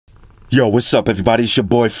Yo, what's up everybody? It's your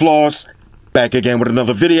boy Floss, back again with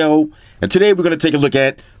another video. And today we're going to take a look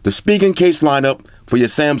at the Spigen case lineup for your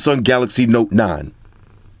Samsung Galaxy Note 9.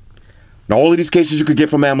 Now all of these cases you could get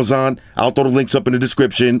from Amazon. I'll throw the links up in the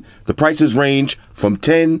description. The prices range from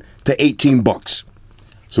 10 to 18 bucks.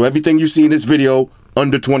 So everything you see in this video,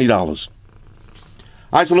 under $20.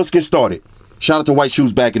 Alright, so let's get started. Shout out to White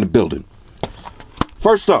Shoes back in the building.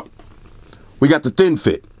 First up, we got the thin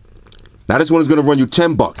fit. Now this one is going to run you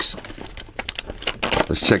 10 bucks.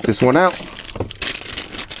 Let's check this one out.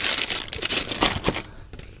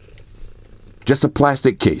 Just a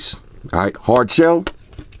plastic case. All right, hard shell.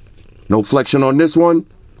 No flexion on this one.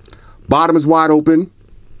 Bottom is wide open.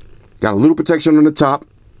 Got a little protection on the top.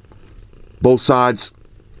 Both sides,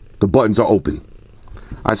 the buttons are open.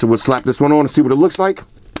 All right, so we'll slap this one on and see what it looks like.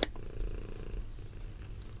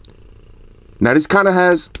 Now this kind of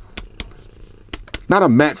has not a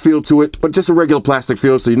matte feel to it, but just a regular plastic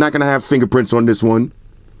feel, so you're not going to have fingerprints on this one.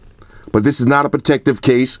 But this is not a protective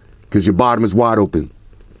case because your bottom is wide open.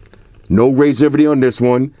 No razivity on this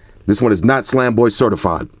one. This one is not Slam Boy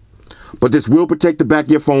certified. But this will protect the back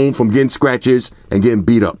of your phone from getting scratches and getting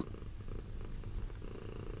beat up.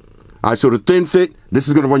 Alright, so the thin fit, this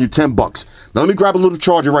is going to run you 10 bucks. Now let me grab a little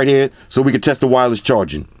charger right here so we can test the wireless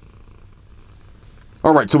charging.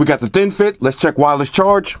 Alright, so we got the thin fit. Let's check wireless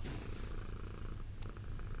charge.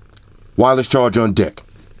 Wireless charge on deck.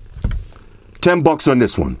 10 bucks on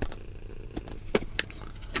this one.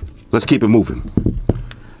 Let's keep it moving.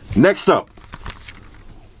 Next up,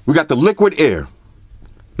 we got the liquid air.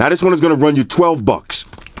 Now this one is going to run you 12 bucks.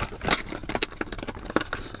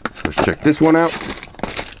 Let's check this one out.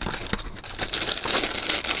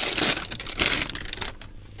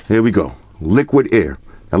 Here we go. Liquid air.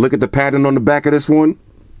 Now look at the pattern on the back of this one.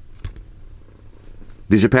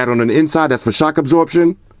 There's your pattern on the inside. That's for shock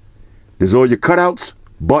absorption. There's all your cutouts,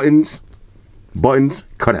 buttons,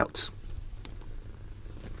 cutouts.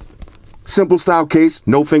 Simple style case,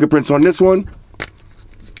 no fingerprints on this one.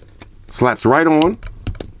 Slaps right on.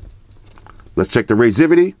 Let's check the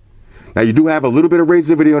razivity. Now you do have a little bit of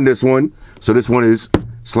razivity on this one. So this one is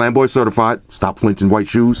Slam Boy certified. Stop flinching, White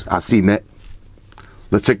Shoes. I've seen that.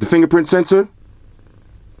 Let's check the fingerprint sensor.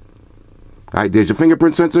 All right, there's your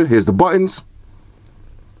fingerprint sensor. Here's the buttons.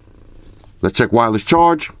 Let's check wireless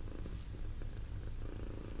charge.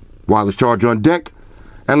 Wireless charge on deck.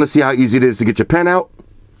 And let's see how easy it is to get your pen out.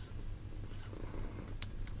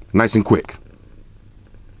 Nice and quick.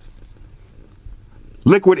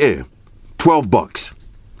 Liquid air, 12 bucks.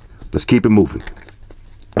 Let's keep it moving.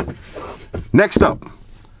 Next up,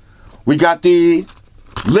 we got the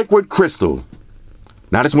liquid crystal.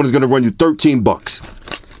 Now this one is going to run you 13 bucks.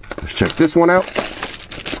 Let's check this one out.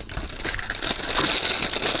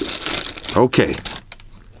 Okay.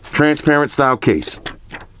 Transparent style case.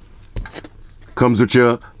 Comes with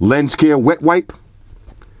your lens care wet wipe.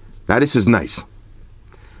 Now this is nice.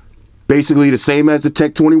 Basically the same as the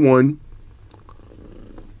Tech 21,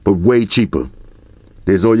 but way cheaper.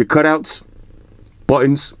 There's all your cutouts,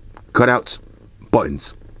 buttons, cutouts,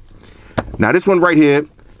 buttons. Now this one right here,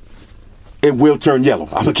 it will turn yellow.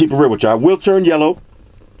 I'm gonna keep it real with y'all. It will turn yellow.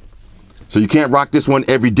 So you can't rock this one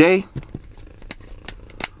every day.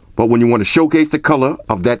 But when you want to showcase the color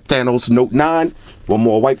of that Thanos Note 9, one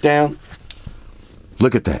more wipe down.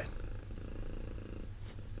 Look at that.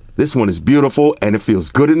 This one is beautiful and it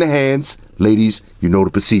feels good in the hands. Ladies, you know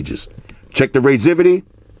the procedures. Check the razivity.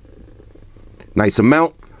 Nice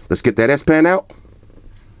amount. Let's get that S-Pen out.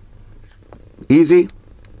 Easy.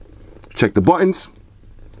 Check the buttons.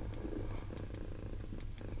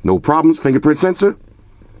 No problems. Fingerprint sensor.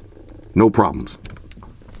 No problems.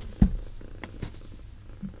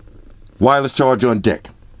 Wireless charge on deck.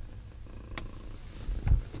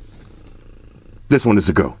 This one is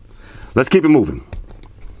a go. Let's keep it moving.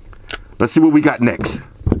 Let's see what we got next.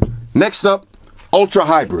 Next up, Ultra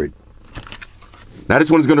Hybrid. Now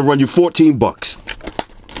this one is going to run you 14 bucks.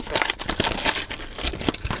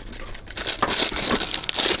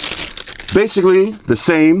 Basically the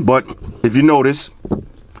same, but if you notice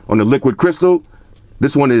on the liquid crystal,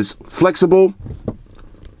 this one is flexible.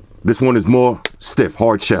 This one is more stiff,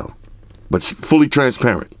 hard shell, but fully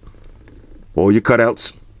transparent. All your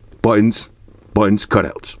cutouts, buttons,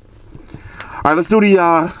 cutouts. All right, let's do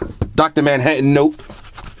the Dr. Manhattan Note.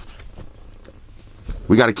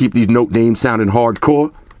 We got to keep these Note names sounding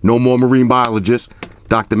hardcore. No more marine biologist.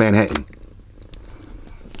 Dr. Manhattan.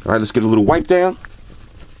 All right, let's get a little wipe down.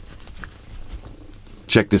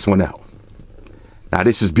 Check this one out. Now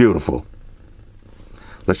this is beautiful.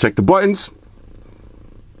 Let's check the buttons.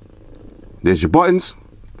 There's your buttons.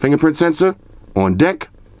 Fingerprint sensor on deck.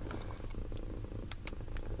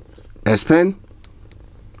 S Pen.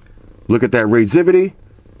 Look at that razivity.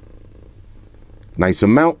 Nice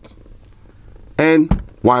amount. And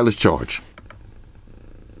wireless charge.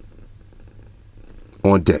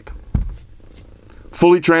 On deck.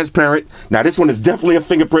 Fully transparent. Now this one is definitely a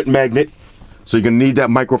fingerprint magnet, so you're going to need that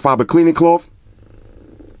microfiber cleaning cloth.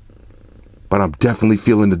 But I'm definitely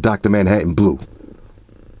feeling the Dr. Manhattan blue.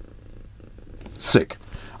 Sick.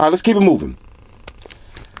 All right, let's keep it moving.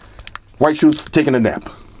 White shoes taking a nap.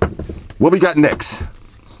 What we got next?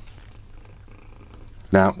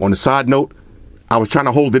 Now, on the side note, I was trying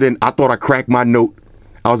to hold it in. I thought I cracked my note.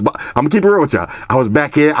 I'm gonna keep it real with y'all. I was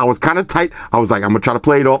back here. I was kind of tight. I was like, I'm gonna try to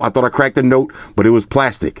play it off. I thought I cracked the note, but it was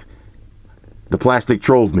plastic. The plastic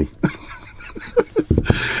trolled me.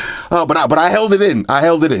 But I held it in. I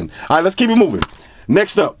held it in. All right, let's keep it moving.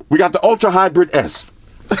 Next up, we got the Ultra Hybrid S.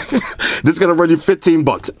 This is gonna run you 15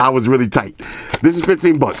 bucks. I was really tight. This is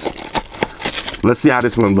 15 bucks. Let's see how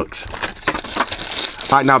this one looks.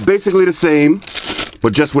 All right, now basically the same,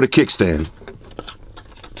 but just with a kickstand.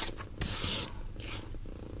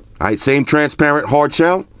 All right, same transparent hard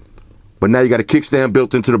shell, but now you got a kickstand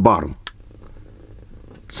built into the bottom.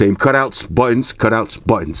 Same cutouts, buttons, cutouts,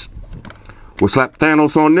 buttons. We'll slap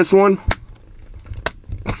Thanos on this one.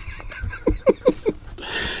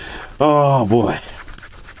 Oh boy.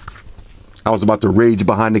 I was about to rage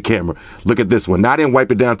behind the camera. Look at this one. Now I didn't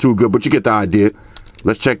wipe it down too good, but you get the idea.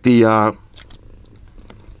 Let's check the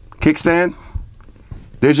kickstand.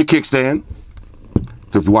 There's your kickstand.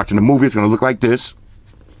 So if you're watching the movie, it's going to look like this.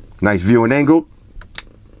 Nice viewing angle.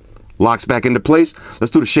 Locks back into place.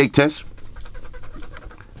 Let's do the shake test.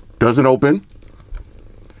 Doesn't open.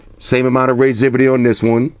 Same amount of razivity on this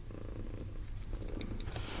one.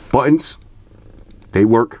 Buttons. They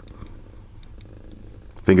work.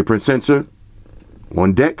 Fingerprint sensor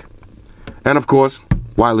on deck. And of course,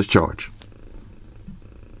 wireless charge.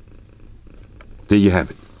 There you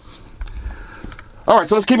have it. All right,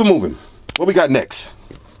 so let's keep it moving. What we got next?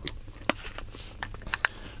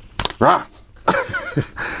 Ah.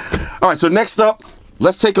 All right, so next up,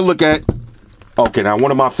 let's take a look at, okay, now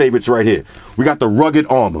one of my favorites right here. We got the Rugged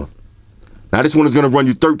Armor. Now this one is going to run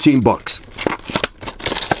you 13 bucks.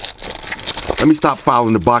 Let me stop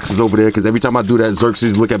filing the boxes over there, because every time I do that,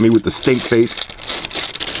 Xerxes look at me with the stink face.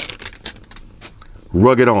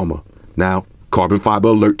 Rugged Armor. Now, carbon fiber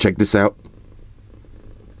alert, check this out.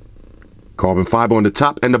 Carbon fiber on the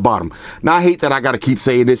top and the bottom. Now, I hate that I got to keep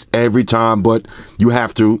saying this every time, but you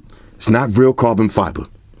have to. It's not real carbon fiber.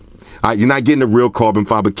 All right, you're not getting a real carbon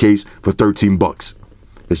fiber case for 13 bucks.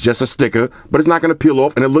 It's just a sticker, but it's not going to peel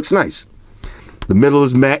off, and it looks nice. The middle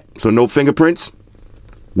is matte, so no fingerprints.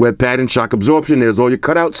 Web padding, shock absorption. There's all your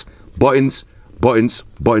cutouts, buttons, buttons,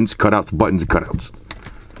 buttons, cutouts, buttons, and cutouts.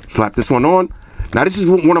 Slap this one on. Now, this is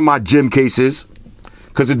one of my gym cases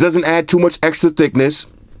because it doesn't add too much extra thickness.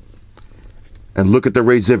 And look at the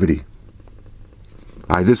razivity.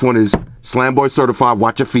 All right, this one is Slam Boy certified.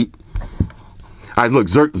 Watch your feet. All right, look,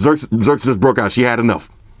 Zerx just broke out. She had enough.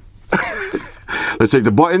 Let's take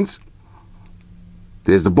the buttons.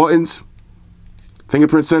 There's the buttons.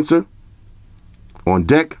 Fingerprint sensor. On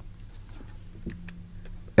deck.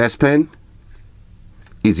 S Pen.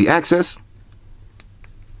 Easy access.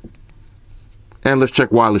 And let's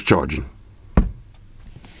check wireless charging.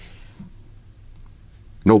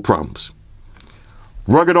 No problems.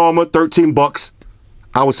 Rugged Armor, 13 bucks.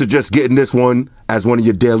 I would suggest getting this one as one of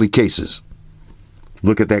your daily cases.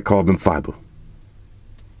 Look at that carbon fiber.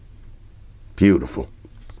 Beautiful.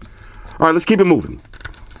 All right, let's keep it moving.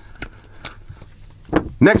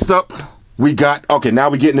 Next up, we got, okay, now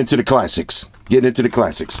we're getting into the classics. Getting into the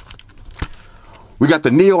classics. We got the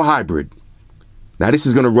Neo Hybrid. Now, this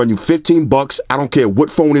is going to run you 15 bucks. I don't care what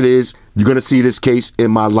phone it is. You're going to see this case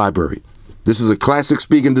in my library. This is a classic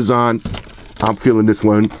Spigen design. I'm feeling this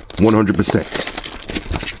one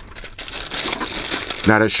 100%.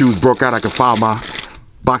 Now that shoes broke out, I can file my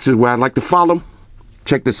boxes where I'd like to file them.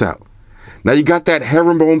 Check this out. Now you got that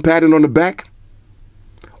herringbone pattern on the back.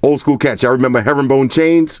 Old school cats. Y'all remember herringbone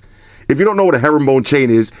chains? If you don't know what a herringbone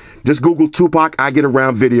chain is, just Google Tupac I Get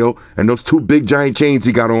Around video, and those two big giant chains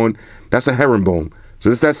he got on, that's a herringbone.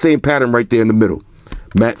 So it's that same pattern right there in the middle.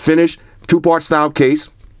 Matte finish, two-part style case.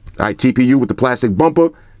 All right, TPU with the plastic bumper.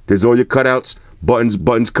 There's all your cutouts, buttons,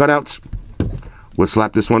 buttons, cutouts. We'll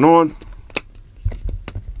slap this one on.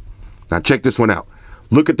 Now check this one out.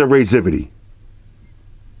 Look at the razivity.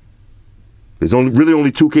 There's really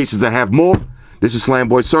only two cases that have more. This is Slam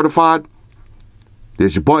Boy certified.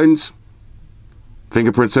 There's your buttons.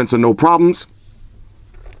 Fingerprint sensor, no problems.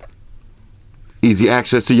 Easy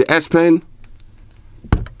access to your S Pen.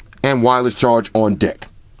 And wireless charge on deck.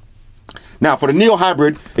 Now for the Neo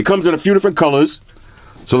Hybrid, it comes in a few different colors.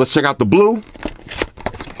 So let's check out the blue.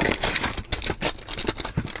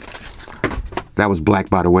 That was black,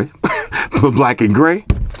 by the way. Black and gray.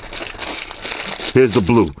 Here's the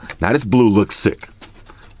blue. Now this blue looks sick.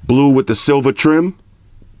 Blue with the silver trim.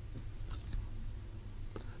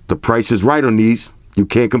 The price is right on these. You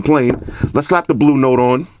can't complain. Let's slap the blue note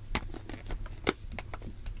on.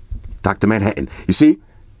 Dr. Manhattan. You see?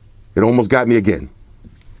 It almost got me again.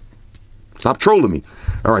 Stop trolling me.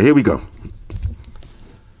 All right, here we go.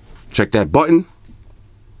 Check that button.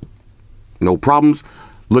 No problems.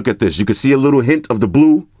 Look at this. You can see a little hint of the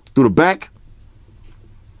blue through the back.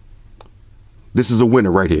 This is a winner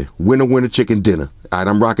right here. Winner, winner, chicken dinner. All right,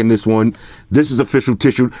 I'm rocking this one. This is official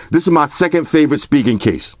tissue. This is my second favorite Spigen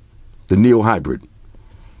case, the Neo Hybrid.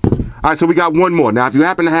 All right, so we got one more. Now, if you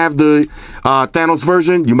happen to have the Thanos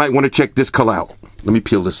version, you might want to check this color out. Let me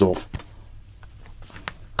peel this off.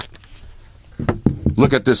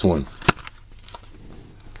 Look at this one.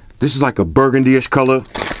 This is like a burgundy-ish color.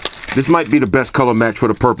 This might be the best color match for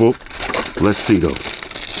the purple. Let's see, though.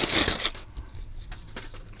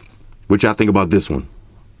 What y'all think about this one?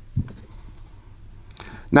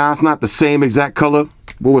 Now, it's not the same exact color,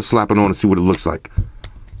 but we'll slap it on and see what it looks like.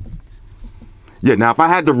 Yeah, now, if I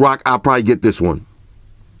had to rock, I'll probably get this one.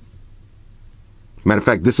 Matter of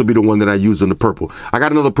fact, this will be the one that I use on the purple. I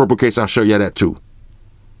got another purple case. I'll show you that, too.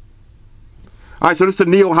 All right, so this is the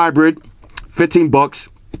Neo Hybrid. 15 bucks.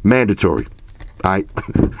 Mandatory. All right.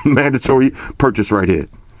 Mandatory purchase right here.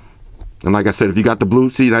 And like I said, if you got the blue,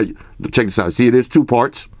 see that? Check this out. See, it is 2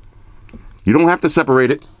 parts. You don't have to separate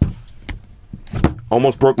it.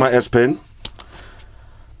 Almost broke my S Pen.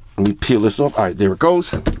 Let me peel this off. All right, there it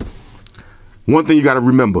goes. One thing you got to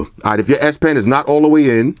remember. All right, if your S Pen is not all the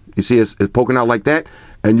way in, you see it's poking out like that,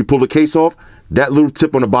 and you pull the case off, that little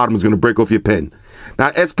tip on the bottom is going to break off your pen. Now,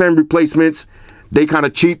 S Pen replacements, they kind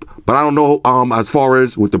of cheap, but I don't know as far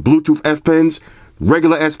as with the Bluetooth S Pens.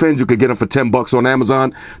 Regular S Pens, you could get them for 10 bucks on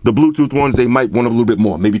Amazon. The Bluetooth ones, they might want a little bit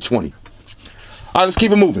more, maybe 20. All right, let's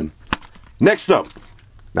keep it moving. Next up,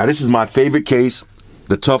 now this is my favorite case,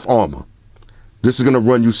 the Tough Armor. This is going to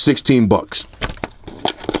run you 16 bucks.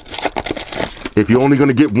 If you're only going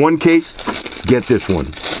to get one case, get this one.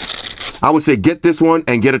 I would say get this one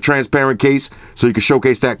and get a transparent case so you can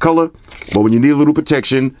showcase that color. But when you need a little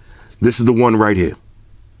protection, this is the one right here.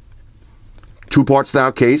 2-part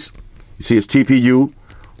style case. You see it's TPU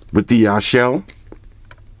with the shell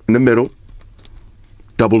in the middle.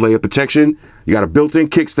 Double layer protection. You got a built-in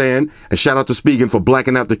kickstand. And shout out to Spigen for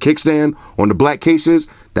blacking out the kickstand on the black cases.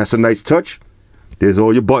 That's a nice touch. There's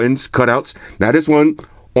all your buttons, cutouts. Now this one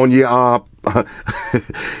on your,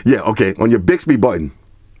 yeah, okay, on your Bixby button.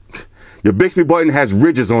 Your Bixby button has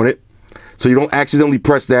ridges on it, so you don't accidentally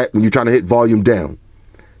press that when you're trying to hit volume down.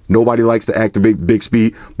 Nobody likes to activate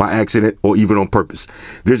Bixby by accident or even on purpose.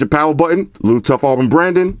 There's your power button, little Tough Armor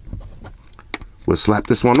branding. We'll slap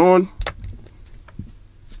this one on.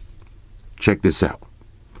 Check this out.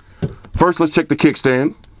 First, let's check the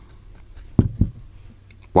kickstand.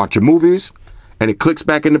 Watch your movies, and it clicks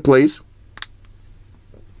back into place.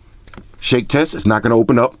 Shake test, it's not going to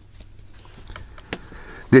open up.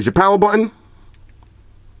 There's your power button.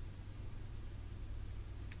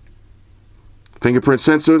 Fingerprint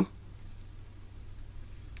sensor.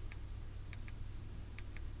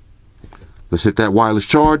 Let's hit that wireless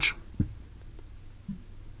charge.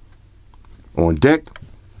 On deck.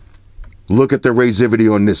 Look at the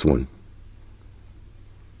razivity on this one.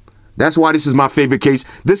 That's why this is my favorite case.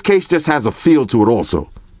 This case just has a feel to it also.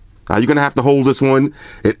 You're going to have to hold this one.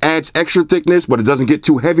 It adds extra thickness, but it doesn't get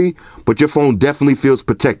too heavy. But your phone definitely feels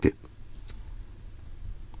protected.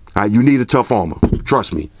 You need a Tough Armor.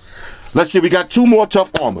 Trust me. Let's see. We got 2 more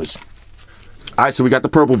Tough Armors. All right, so we got the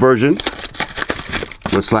purple version.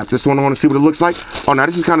 Let's slap this one on and see what it looks like. Oh, now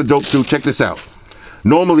this is kind of dope, too. Check this out.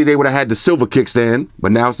 Normally, they would have had the silver kickstand,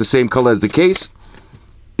 but now it's the same color as the case.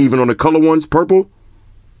 Even on the color ones, purple.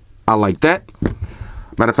 I like that.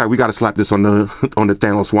 Matter of fact, we got to slap this on the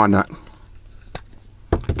Thanos. Why not?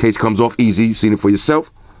 Case comes off easy. You've seen it for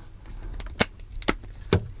yourself.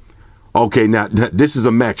 Okay, now this is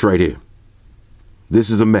a match right here. This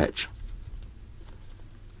is a match.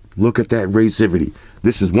 Look at that razivity.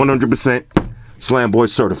 This is 100% Slam Boy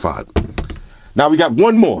certified. Now we got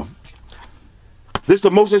one more. This is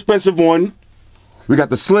the most expensive one. We got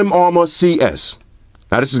the Slim Armor CS.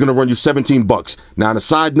 Now this is going to run you 17 bucks. Now on a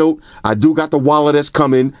side note, I do got the wallet that's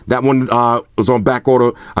coming. That one was on back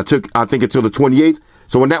order. I think until the 28th.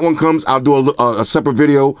 So when that one comes, I'll do a separate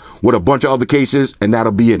video with a bunch of other cases, and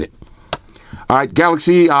that'll be in it. All right,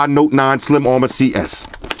 Galaxy Note 9 Slim Armor CS.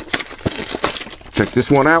 Check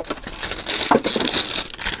this one out.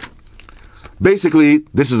 Basically,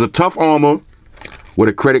 this is a tough armor with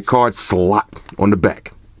a credit card slot on the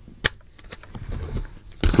back.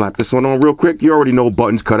 Slap this one on real quick. You already know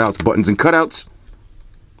buttons, cutouts, buttons, and cutouts.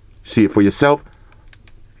 See it for yourself.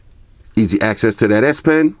 Easy access to that S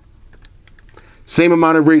Pen. Same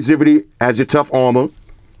amount of razivity as your tough armor.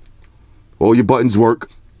 All your buttons work.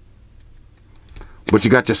 But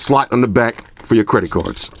you got your slot on the back for your credit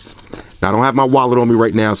cards. Now, I don't have my wallet on me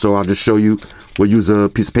right now, so I'll just show you. We'll use a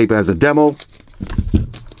piece of paper as a demo.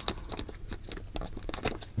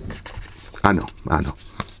 I know.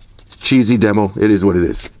 Cheesy demo. It is what it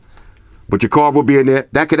is. But your card will be in there.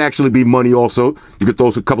 That could actually be money also. You could throw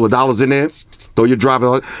a couple of dollars in there. Throw your driver's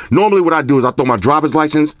license. Normally what I do is I throw my driver's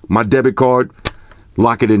license, my debit card,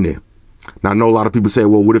 lock it in there. Now, I know a lot of people say,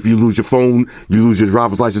 well, what if you lose your phone, you lose your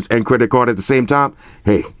driver's license and credit card at the same time?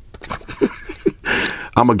 Hey,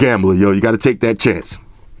 I'm a gambler, yo. You got to take that chance.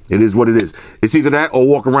 It is what it is. It's either that or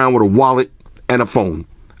walk around with a wallet and a phone.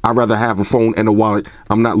 I'd rather have a phone and a wallet.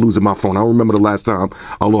 I'm not losing my phone. I remember the last time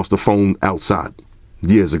I lost a phone outside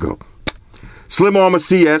years ago. Slim Armor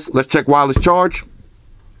CS. Let's check wireless charge.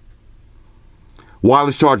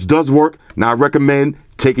 Wireless charge does work. Now, I recommend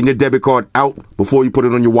taking your debit card out before you put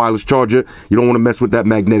it on your wireless charger. You don't want to mess with that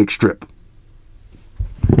magnetic strip.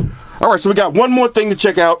 All right, so we got one more thing to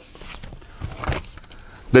check out.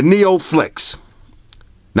 The Neo Flex.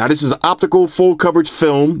 Now, this is an optical full coverage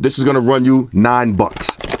film. This is going to run you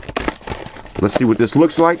 $9. Let's see what this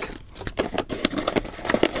looks like.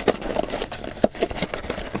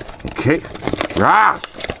 Okay. Now,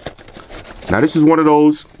 this is one of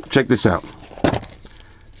those. Check this out.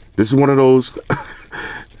 This is one of those.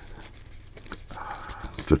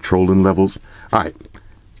 The trolling levels. All right.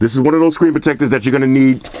 This is one of those screen protectors that you're going to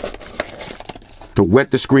need to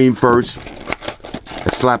wet the screen first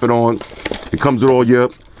and slap it on. It comes with all your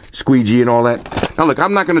squeegee and all that. Now, look,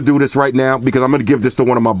 I'm not going to do this right now because I'm going to give this to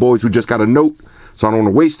one of my boys who just got a note, so I don't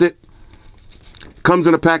want to waste it. Comes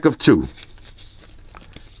in a pack of 2.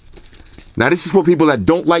 Now, this is for people that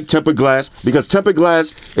don't like tempered glass, because tempered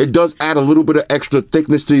glass, it does add a little bit of extra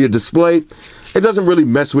thickness to your display. It doesn't really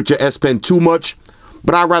mess with your S Pen too much,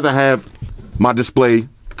 but I'd rather have my display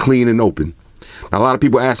clean and open. Now, a lot of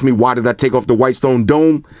people ask me, why did I take off the white stone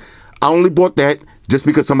dome? I only bought that just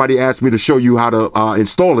because somebody asked me to show you how to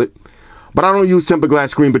install it. But I don't use tempered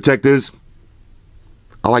glass screen protectors.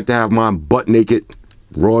 I like to have mine butt naked,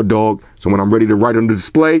 raw dog. So when I'm ready to write on the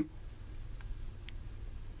display,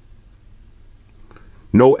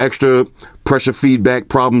 no extra pressure feedback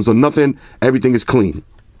problems or nothing. Everything is clean.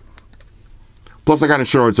 Plus, I got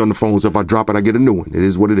insurance on the phone, so if I drop it, I get a new one. It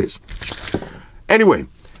is what it is. Anyway,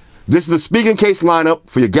 this is the Spigen case lineup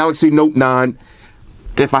for your Galaxy Note 9.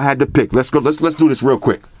 If I had to pick, let's do this real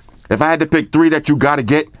quick. If I had to pick 3 that you gotta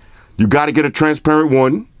get a transparent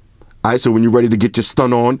one. All right, so when you're ready to get your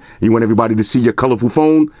stun on, and you want everybody to see your colorful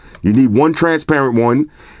phone, you need one transparent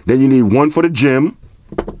one. Then you need one for the gym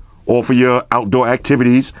or for your outdoor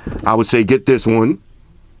activities. I would say get this one,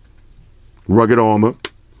 rugged armor.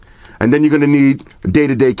 And then you're gonna need a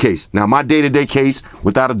day-to-day case. Now, my day-to-day case,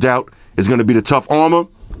 without a doubt, is gonna be the tough armor,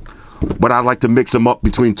 but I like to mix them up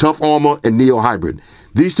between tough armor and Neo Hybrid.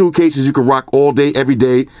 These 2 cases you can rock all day, every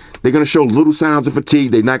day. They're gonna show little signs of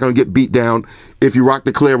fatigue. They're not gonna get beat down. If you rock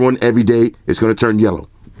the clear one every day, it's gonna turn yellow.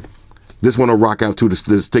 This one will rock out too. The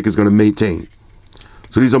stick is gonna maintain.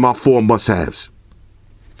 So these are my 4 must-haves.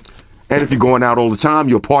 And if you're going out all the time,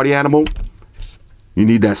 you're a party animal, you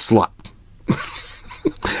need that slot.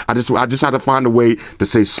 I just had to find a way to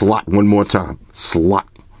say slot one more time. Slot.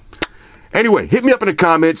 Anyway, hit me up in the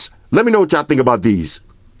comments. Let me know what y'all think about these.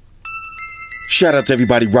 Shout out to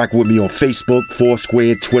everybody rocking with me on Facebook,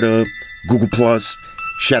 Foursquare, Twitter, Google+.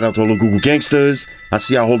 Shout out to all the Google gangsters. I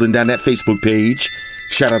see y'all holding down that Facebook page.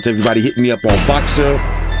 Shout out to everybody hitting me up on Voxer.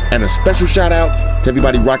 And a special shout out to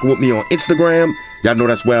everybody rocking with me on Instagram. Y'all know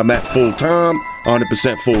that's where I'm at full time,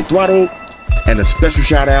 100% full throttle. And a special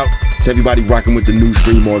shout out to everybody rocking with the new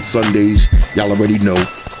stream on Sundays. Y'all already know,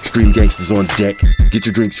 Stream Gangsters on deck. Get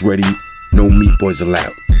your drinks ready. No meat boys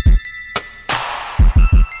allowed.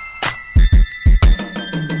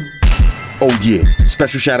 Oh yeah,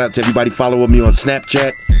 special shout out to everybody following me on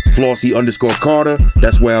Snapchat, Flossie_Carter.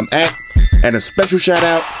 That's where I'm at. And a special shout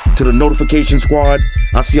out to the notification squad.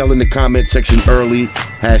 I'll see y'all in the comment section early.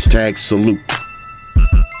 # salute.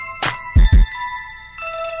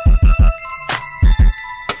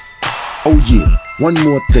 Oh yeah, one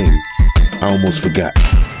more thing I almost forgot.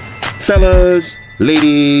 Fellas,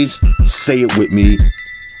 ladies, say it with me.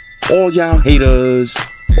 All y'all haters,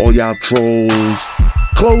 all y'all trolls,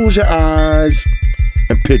 close your eyes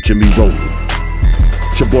and picture me rolling.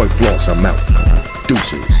 It's your boy Floss, I'm out.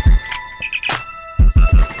 Deuces.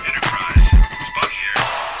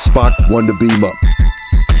 Spock 1 to beam up.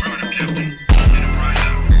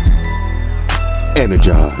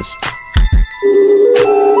 Energize.